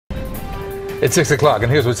It's 6 o'clock,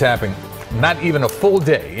 and here's what's happening. Not even a full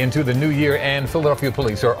day into the new year, and Philadelphia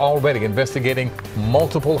police are already investigating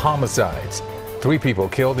multiple homicides. 3 people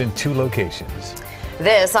killed in 2 locations.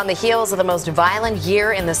 This on the heels of the most violent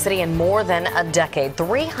year in the city in more than a decade.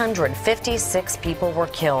 356 people were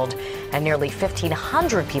killed and nearly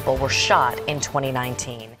 1,500 people were shot in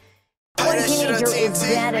 2019. One teenager is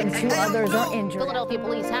dead and 2 others are injured. Philadelphia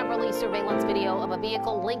police have released surveillance video of a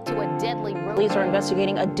vehicle linked to a deadly road. Police are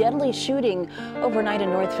investigating a deadly shooting overnight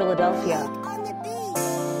in North Philadelphia.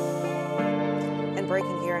 And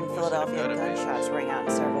breaking here in Philadelphia, gunshots rang out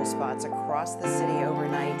in several spots across the city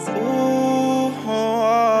overnight. Ooh,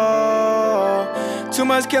 too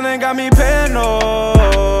much killing got me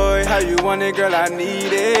paranoid. How you want it, girl? I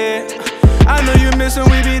need it. I know you miss when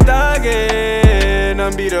we be thuggin'.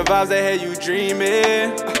 Be the vibes that had you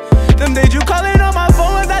dreaming. Them days you calling on my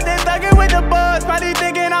phone was out there thuggin' with the boys, probably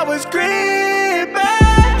thinking I was creeping.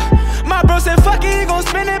 My bro said fuck it, he gon'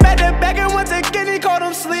 spin it back to back, and once again he called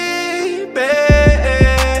him sleeping.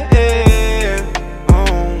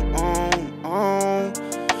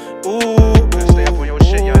 Ooh, better stay up on your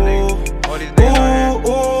shit, young nigga. All these niggas out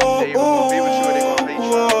here, they gon' be with you and they gon' play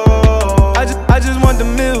you. I just want the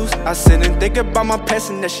meals. I sit and think about my past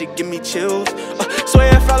and that shit give me chills.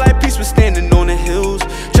 Swear it felt like peace was standing on the hills.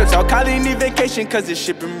 Trips out Cali, need vacation cause this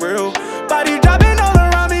shit been real. Body dropping all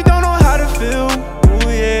around me, don't know how to feel. Ooh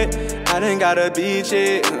yeah, I done got a beach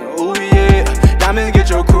it. Ooh yeah, diamonds get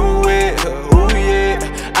your crew wet. Ooh yeah,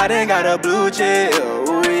 I done got a blue jet.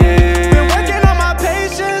 Ooh yeah, been working on my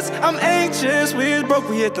patience, I'm anxious. We is broke,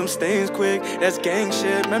 we hit them stains quick. That's gang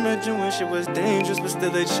shit. Remember June when shit was dangerous, but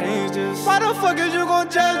still it changed us. Why the fuck is you gon'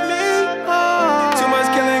 judge me? Too much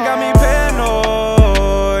killing got me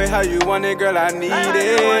paranoid. How you want it, girl? I need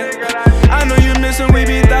it. I know you miss when we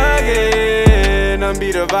be thuggin'.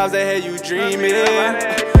 Be the vibes that had you dreaming.